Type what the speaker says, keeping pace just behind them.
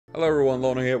Hello everyone,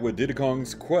 Lono here with Diddy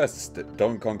Kong's Quest,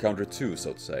 Donkey Kong Country 2,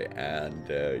 so to say. And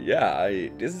yeah,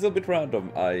 this is a bit random.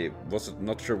 I was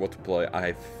not sure what to play.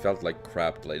 I felt like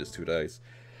crap the latest 2 days.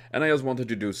 And I just wanted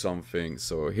to do something,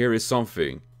 so here is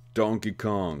something. Donkey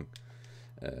Kong.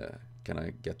 Can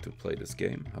I get to play this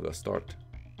game? How do I start?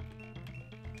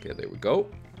 Okay, there we go.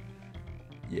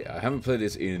 Yeah, I haven't played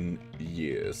this in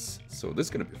years, so this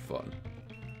is gonna be fun.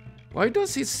 Why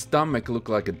does his stomach look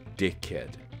like a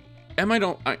dickhead?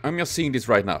 I'm just seeing this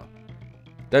right now.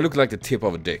 That looks like the tip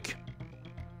of a dick.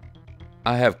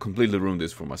 I have completely ruined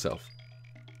this for myself.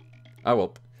 I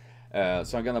will.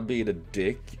 So I'm gonna be the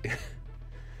dick.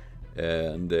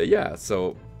 And yeah,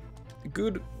 so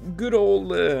good old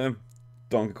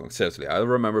Donkey Kong. Seriously, I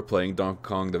remember playing Donkey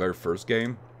Kong, the very first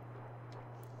game,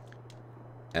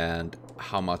 and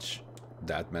how much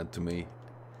that meant to me.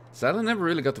 Sadly, I never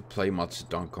really got to play much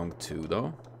Donkey Kong 2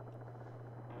 though.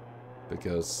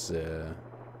 Because,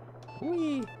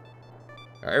 I'm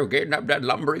getting up that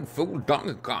lumbering fool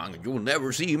Donkey Kong, you'll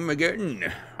never see him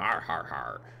again. Har har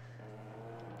har.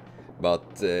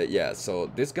 But, yeah, so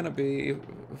this is gonna be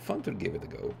fun to give it a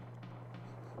go.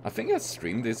 I think I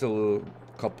streamed this a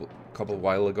couple of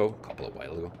while ago.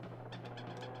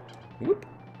 Whoop.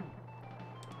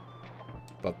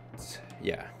 But,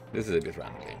 yeah, this is a bit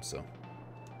random game, so.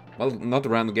 Well, not a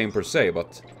random game per se,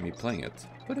 but me playing it.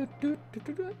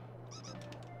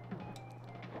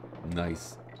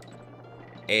 Nice.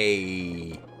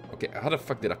 Ayy. Okay, how the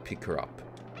fuck did I pick her up?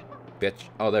 Bitch.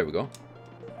 Oh, there we go.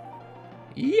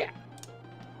 Yeah.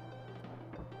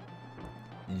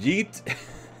 Yeet.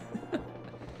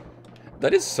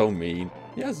 That is so mean.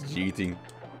 Yes, yeeting.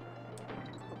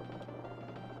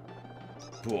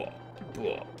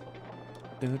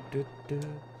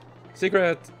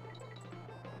 Secret.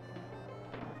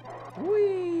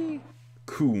 Whee.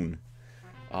 Coon.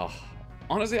 Ah.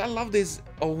 Honestly, I love these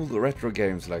old retro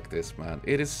games like this, man.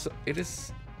 It is,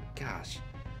 gosh.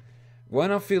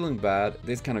 When I'm feeling bad,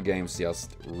 these kind of games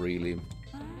just really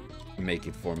make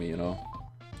it for me, you know?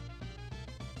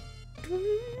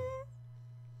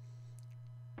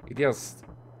 It just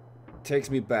takes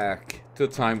me back to a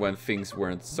time when things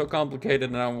weren't so complicated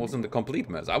and I wasn't a complete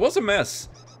mess. I was a mess,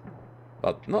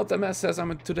 but not a mess as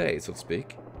I'm in today, so to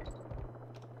speak.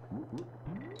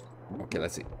 Okay,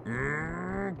 let's see.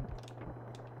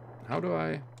 How do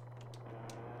I...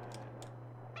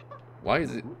 Why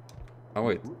is it... Oh,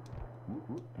 wait.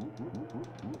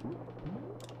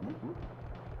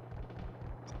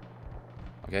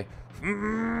 Okay.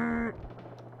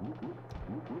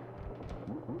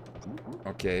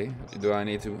 Okay, do I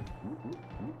need to...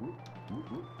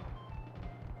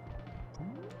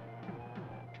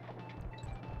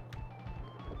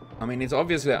 I mean, it's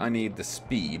obviously I need the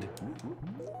speed.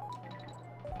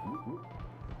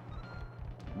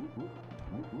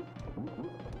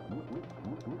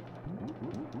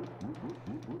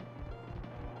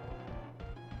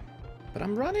 But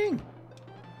I'm running.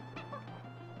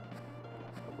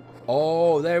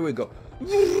 Oh, there we go.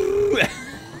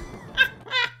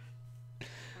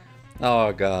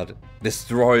 Oh god,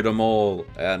 destroy them all.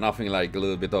 Nothing like a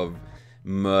little bit of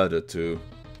murder to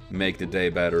make the day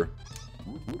better.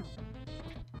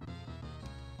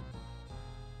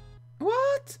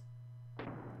 What?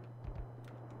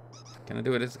 Can I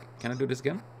do it? Can I do this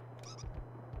again?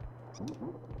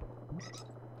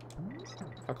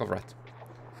 Fuck off, rat.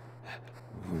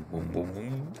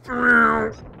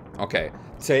 Okay,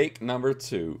 take number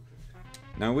 2.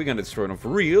 Now we're gonna destroy them for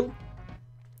real.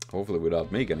 Hopefully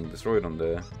without me getting destroyed on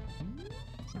the...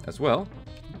 as well.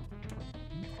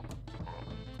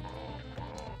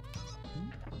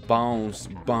 Bounce,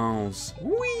 bounce.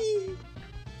 Whee!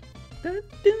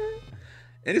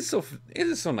 It is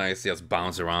so nice to just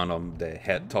bounce around on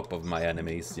the top of my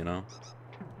enemies, you know?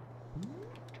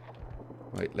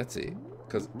 Wait, let's see.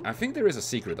 Because I think there is a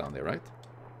secret down there, right?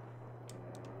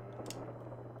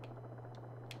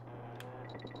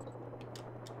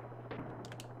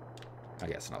 I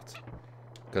guess not.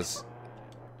 Because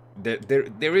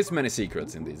there is many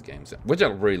secrets in these games, which I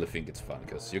really think it's fun,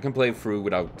 because you can play through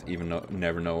without even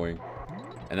never knowing.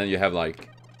 And then you have like...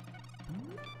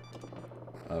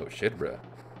 Oh shit, bruh.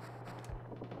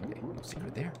 Okay, no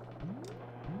secret there.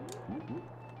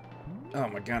 Oh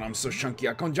my god, I'm so chunky,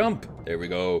 I can't jump! There we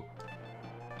go.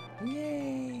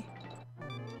 Yay!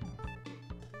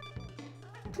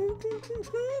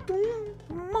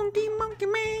 Monkey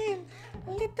man,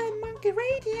 little monkey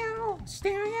radio,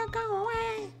 stereo go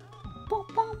away. Boom,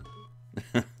 boom.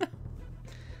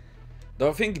 Though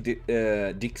I think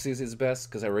Dixie's is best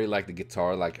because I really like the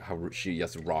guitar, like how she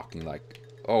just rocking like.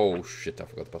 Oh shit! I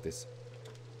forgot about this.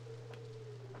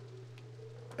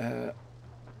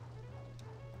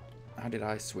 How did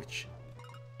I switch?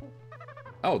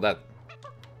 Oh, that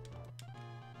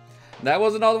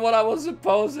was not what I was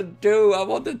supposed to do. I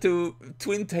wanted to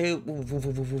twin tail.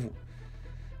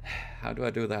 How do I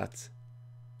do that?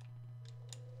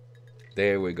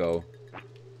 There we go.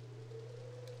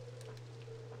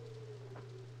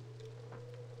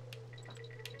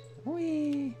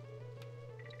 Whee!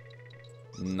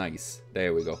 Nice.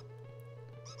 There we go.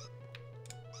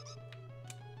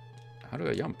 How do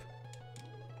I jump?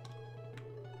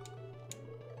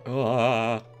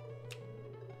 Ah.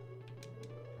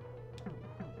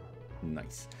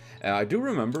 Nice. I do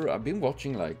remember I've been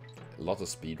watching like a lot of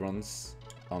speedruns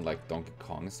on like Donkey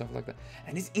Kong and stuff like that,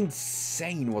 and it's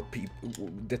insane what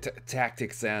people, the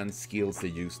tactics and skills they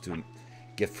use to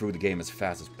get through the game as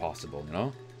fast as possible. You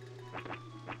know.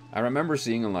 I remember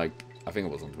seeing on like, I think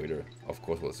it was on Twitter. Of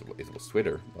course, it was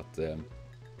Twitter, but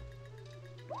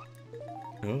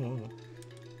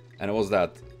and it was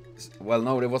that. Well,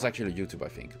 no, it was actually YouTube, I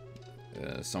think.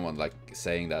 Someone like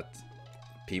saying that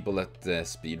people that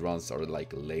speedruns are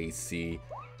like lazy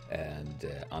and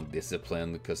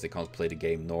undisciplined because they can't play the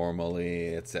game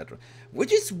normally, etc.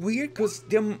 Which is weird, because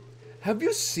have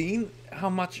you seen how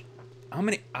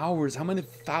many hours, how many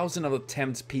thousand of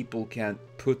attempts people can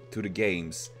put to the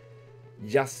games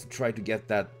just to try to get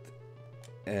that,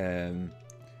 you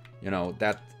know,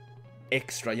 that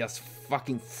extra, just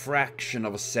fucking fraction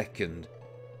of a second,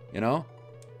 you know?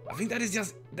 I think that is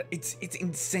just, it's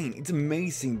insane. It's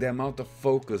amazing the amount of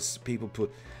focus people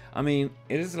put. I mean,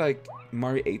 it is like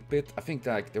Mario 8-bit. I think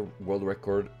like the world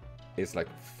record is like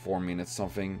 4 minutes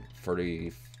something,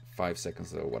 35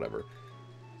 seconds or whatever.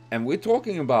 And we're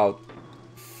talking about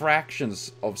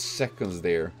fractions of seconds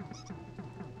there.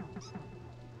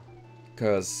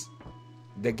 Because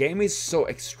the game is so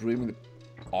extremely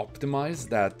optimized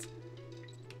that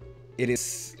it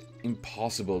is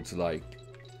impossible to like...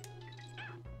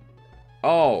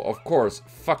 Oh, of course.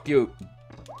 Fuck you.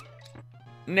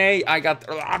 Nay, I got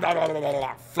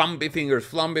flumpy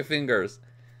fingers.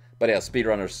 But yeah,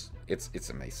 speedrunners, it's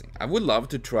amazing. I would love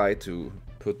to try to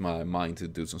put my mind to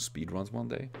do some speedruns one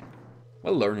day.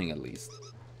 Well, learning at least.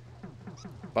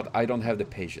 But I don't have the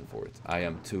patience for it. I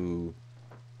am too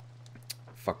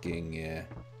fucking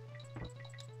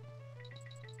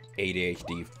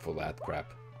ADHD for that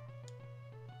crap.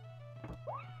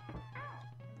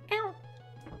 Ow.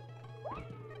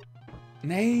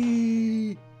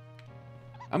 Nay.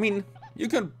 I mean, you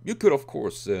could of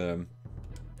course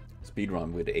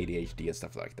speedrun with ADHD and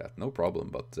stuff like that, no problem.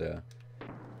 But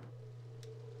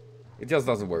it just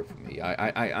doesn't work for me.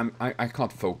 I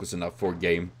can't focus enough for a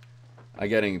game. I'm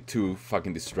getting too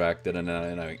fucking distracted, and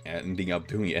I'm ending up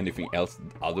doing anything else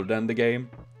other than the game.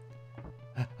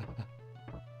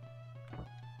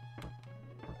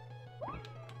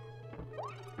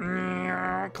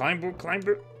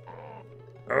 Climber.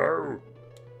 Oh.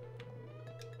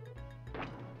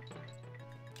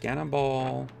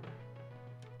 Cannonball.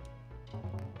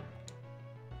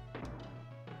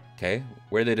 Okay,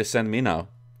 where did it send me now?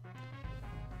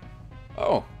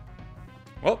 Oh.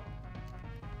 Well,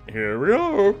 here we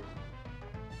go.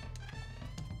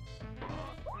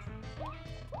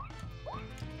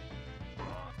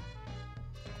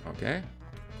 Okay.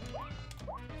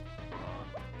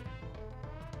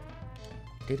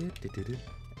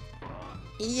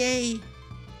 Yay!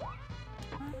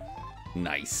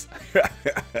 Nice.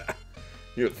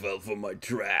 You fell for my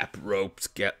trap,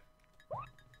 what do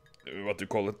you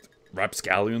call it?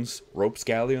 Rapscallions? Rope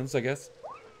scallions, I guess.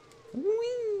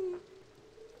 Whee!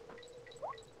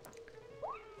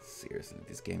 Seriously,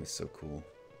 this game is so cool.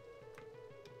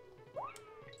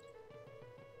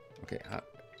 Okay,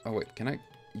 oh wait, can I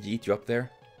yeet you up there?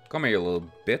 Come here, you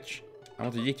little bitch. I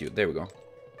want to yeet you. There we go.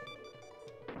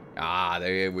 Ah,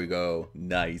 there we go.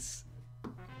 Nice.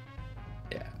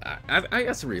 Yeah, I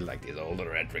just really like these older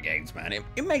retro games, man.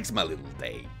 It makes my little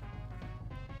day.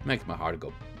 Makes my heart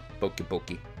go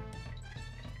pokey.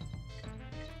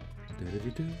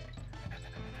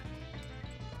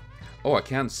 Oh, I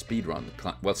can speedrun.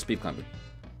 Well, speed climbing.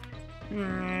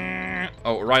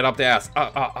 Oh, right up the ass.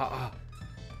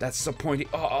 That's so pointy.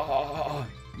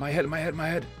 My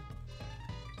head.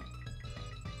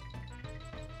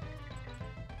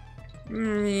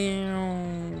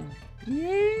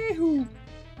 Yahoo!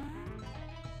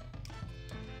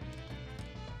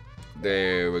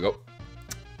 There we go.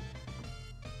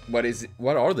 What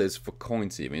are these for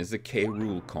coins even? Is the K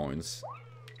rule coins?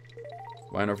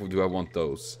 Why not do I want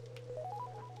those?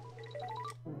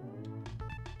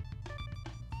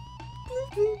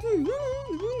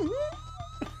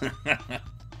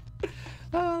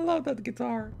 I love that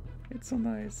guitar. It's so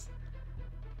nice.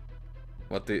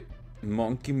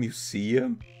 Monkey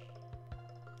Museum?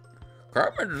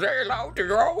 Come and say hello to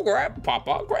your old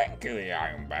grandpapa, Granky. I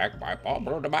am back by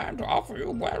popular demand to offer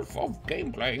you wealth of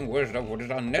game-playing wisdom for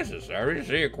this unnecessary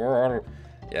sequel.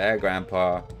 Yeah,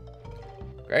 Grandpa.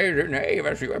 Raise your name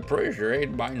as you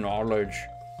appreciate my knowledge.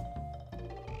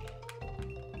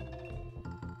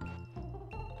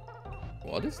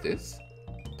 What is this?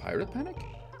 Pirate Panic?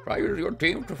 Try your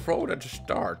team to throw it at the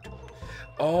start.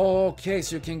 Okay,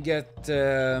 so you can get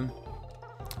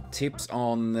tips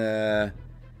on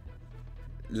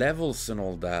levels and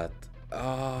all that.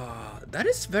 That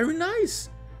is very nice.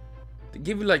 They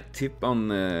give you like tip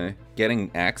on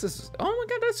getting access. Oh my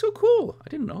god, that's so cool. I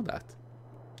didn't know that.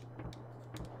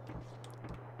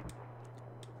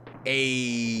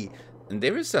 And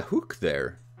there is a hook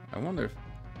there. I wonder if...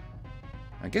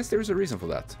 I guess there is a reason for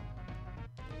that.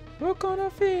 Hook on a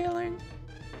feeling.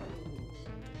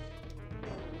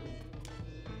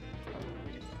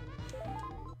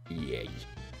 Yay.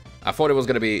 I thought it was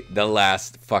gonna be the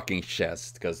last fucking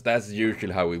chest, because that's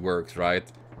usually how it works,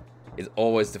 right? It's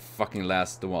always the fucking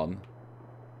last one.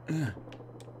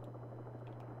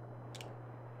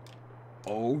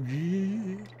 Oh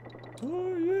yeah.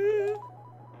 Oh yeah.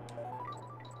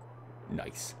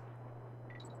 Nice.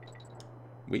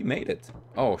 We made it.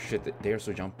 Oh shit, they're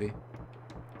so jumpy.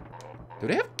 Do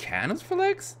they have cannons for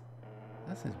legs?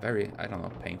 That seems very, I don't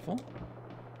know, painful.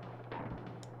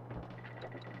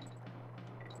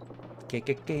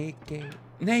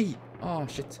 Nay! Oh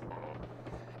shit.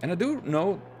 And I do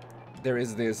know there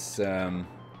is this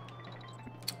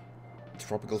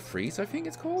tropical freeze, I think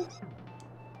it's called.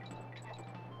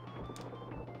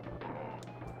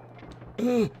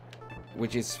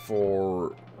 Which is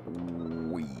for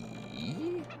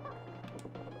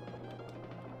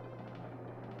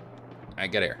I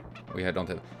get here. We don't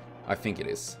have. I think it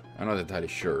is. I'm not entirely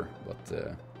sure,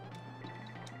 but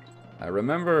I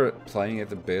remember playing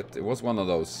it a bit. It was one of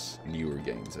those newer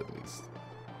games, at least.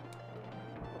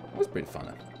 It was pretty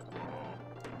fun.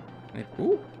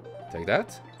 Ooh, take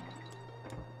that.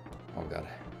 Oh god,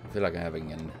 I feel like I'm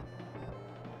having a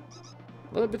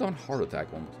little bit on heart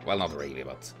attack almost. Well, not really,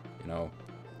 but you know,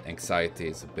 anxiety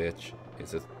is a bitch.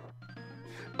 Is it?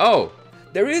 Oh,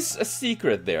 there is a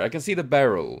secret there. I can see the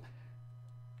barrel.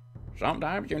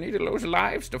 Sometimes you need to lose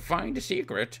lives to find the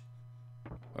secret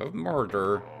of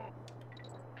murder.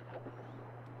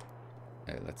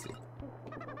 Hey, let's see.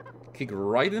 Kick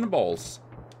right in the balls.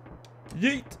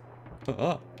 Yeet!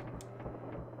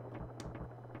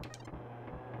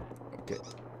 Okay.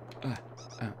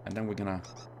 And then we're gonna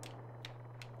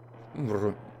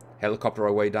helicopter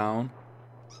our way down.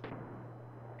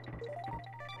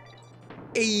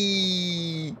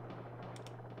 Hey!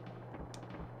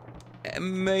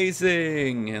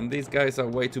 Amazing! And these guys are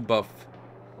way too buff.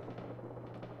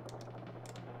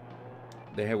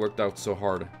 They have worked out so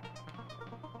hard.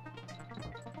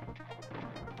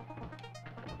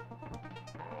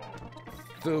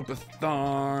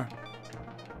 Superstar!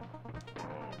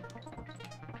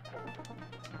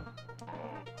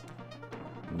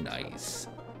 Nice.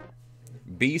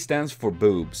 B stands for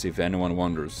boobs, if anyone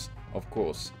wonders. Of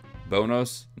course.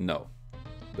 Bonus? No.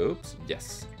 Boobs?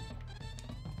 Yes.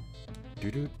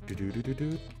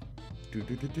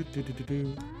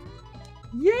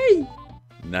 Yay!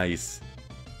 Nice.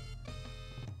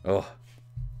 Oh.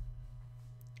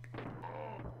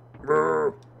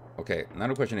 Okay,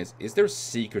 another question is there a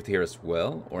secret here as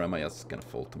well? Or am I just gonna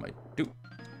fall to my doom?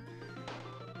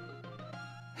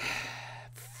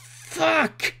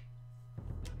 Fuck!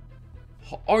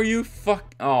 Are you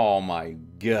fuck? Oh my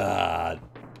god.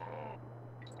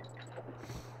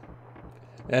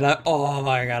 And oh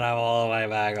my god, I'm all the way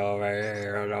back over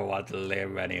here. I don't want to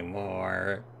live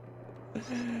anymore.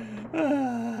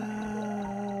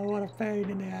 What a pain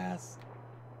in the ass.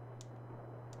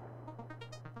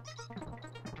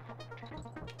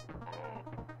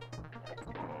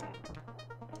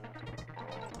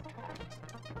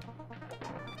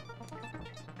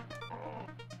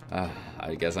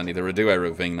 I guess I need to redo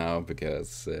everything now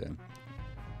because you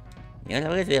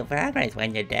lose your progress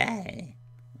when you die.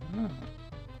 Oh.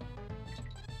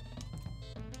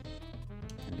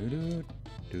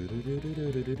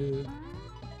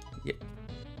 Yeah.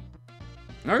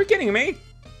 Are you kidding me?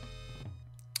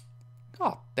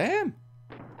 God damn.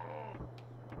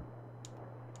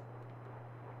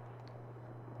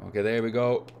 Okay, there we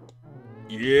go.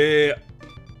 Yeah.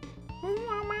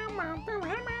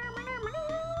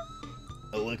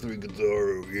 Electric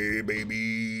guitar, yeah,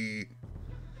 baby.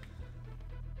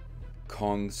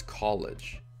 Kong's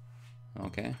College.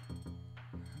 Okay.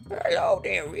 Hello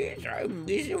there, yes, I'm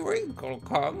Miss Wrinkle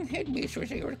Kong, headmistress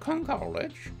here at Kong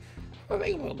College.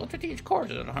 Available to teach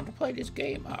courses on how to play this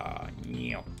game.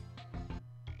 No.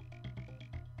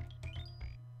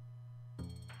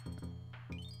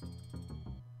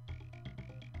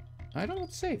 I don't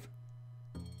want to save.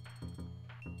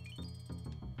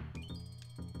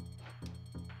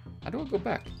 How do I go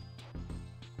back?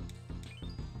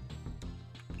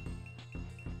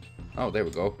 Oh, there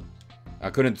we go. I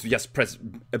couldn't just press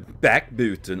a back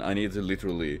button. I need to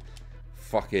literally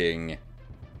fucking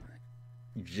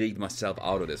yeet myself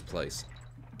out of this place.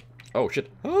 Oh shit.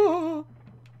 Ah!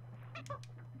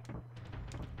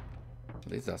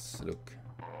 This does look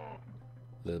a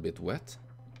little bit wet.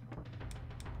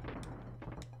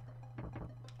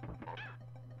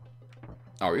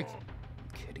 Are you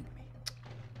kidding me?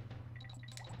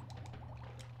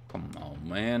 Come on,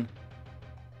 man.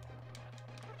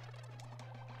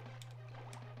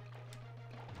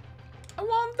 I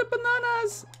want the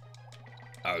bananas!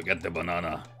 I'll get the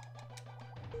banana.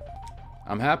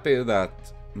 I'm happy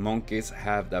that monkeys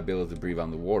have the ability to breathe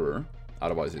underwater.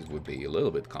 Otherwise it would be a little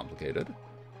bit complicated.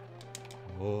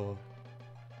 Oh.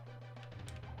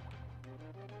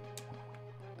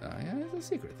 Yeah, there's a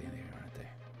secret in here, aren't they?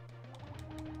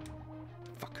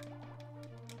 Fuck.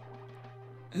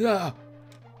 Yeah.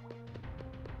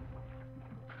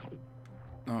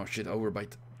 Oh shit,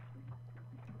 overbite.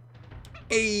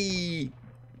 Hey!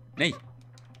 Nee!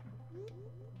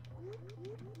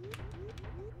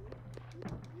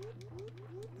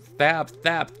 Stab,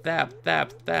 stab, stab,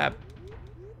 stab, stab.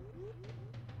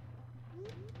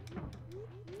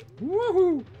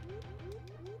 Woohoo!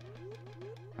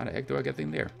 How the heck do I get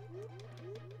in there?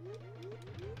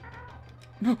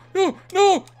 No, no,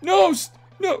 no, no,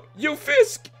 no, you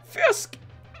Fisk! Fisk!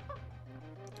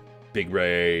 Big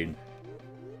brain.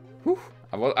 Whew.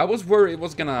 I was worried it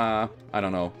was gonna, I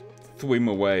don't know, swim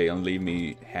away and leave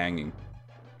me hanging.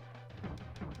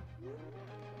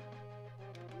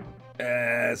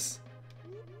 Yes.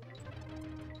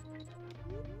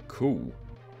 Cool.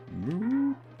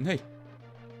 Hey.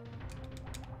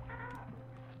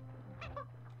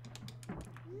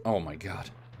 Oh my god.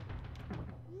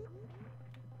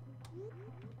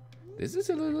 This is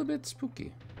a little bit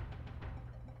spooky.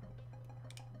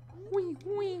 Wee,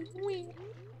 wee, wee.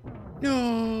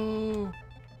 No!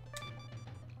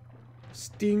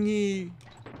 Stingy!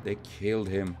 They killed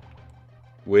him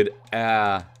with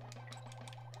a...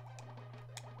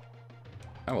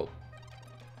 Oh well.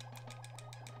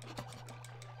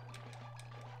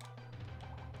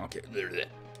 Okay,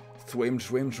 swim,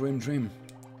 swim, swim, swim.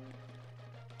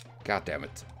 God damn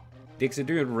it. Dixie,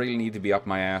 do you really need to be up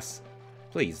my ass?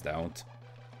 Please don't.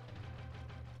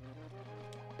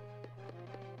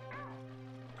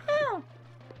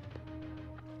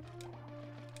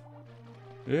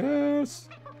 Yes!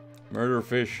 Murder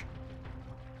fish.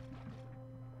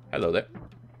 Hello there.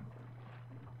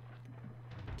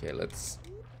 Okay, let's...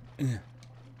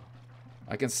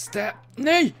 I can stab...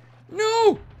 Nay!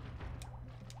 No!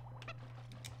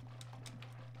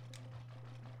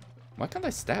 Why can't I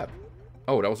stab?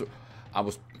 Oh, that was... I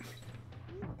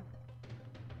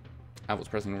was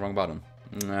pressing the wrong button.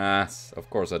 Nah, of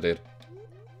course I did.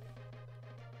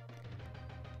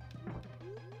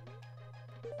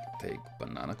 Take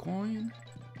banana coin.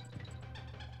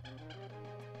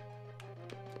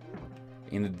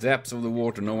 In the depths of the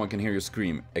water, no one can hear you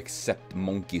scream, except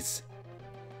monkeys.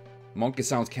 Monkey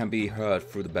sounds can be heard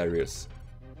through the barriers.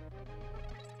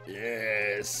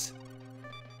 Yes!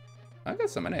 I got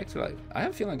so many extra life. I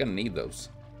have a feeling I'm gonna need those.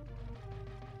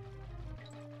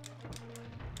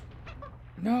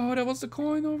 No, that was the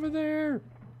coin over there!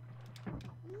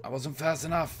 I wasn't fast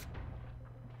enough.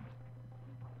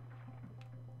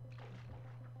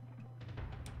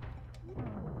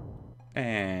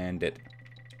 And it.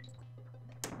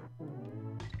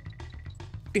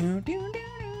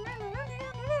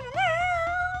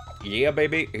 Yeah,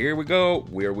 baby, here we go.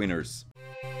 We're winners.